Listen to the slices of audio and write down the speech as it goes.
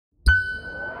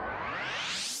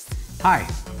Hi,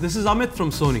 this is Amit from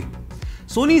Sony.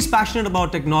 Sony is passionate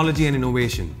about technology and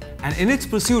innovation, and in its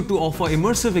pursuit to offer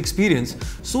immersive experience,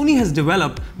 Sony has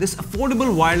developed this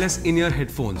affordable wireless in-ear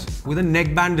headphones with a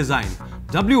neckband design,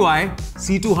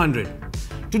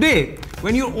 WI-C200. Today,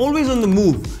 when you're always on the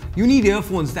move, you need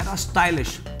earphones that are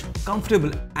stylish, comfortable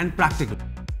and practical.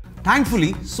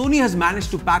 Thankfully, Sony has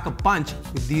managed to pack a punch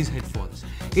with these headphones.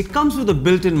 It comes with a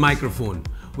built-in microphone,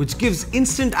 which gives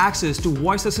instant access to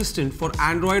voice assistant for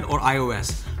Android or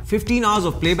iOS, 15 hours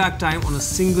of playback time on a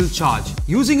single charge,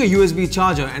 using a USB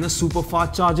charger and a super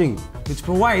fast charging, which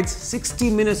provides 60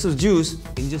 minutes of juice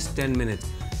in just 10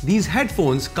 minutes. These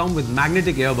headphones come with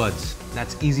magnetic earbuds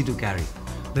that's easy to carry.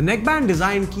 The neckband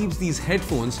design keeps these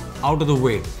headphones out of the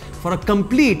way for a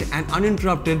complete and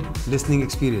uninterrupted listening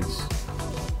experience.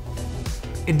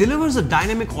 It delivers a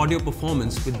dynamic audio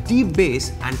performance with deep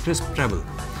bass and crisp treble.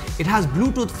 It has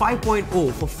Bluetooth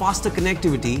 5.0 for faster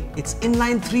connectivity. Its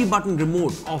inline 3-button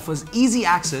remote offers easy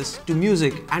access to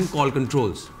music and call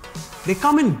controls. They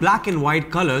come in black and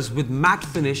white colors with matte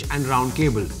finish and round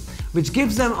cable, which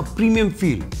gives them a premium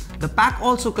feel. The pack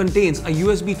also contains a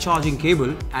USB charging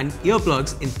cable and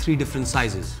earplugs in 3 different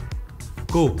sizes.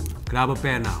 Go, grab a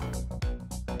pair now.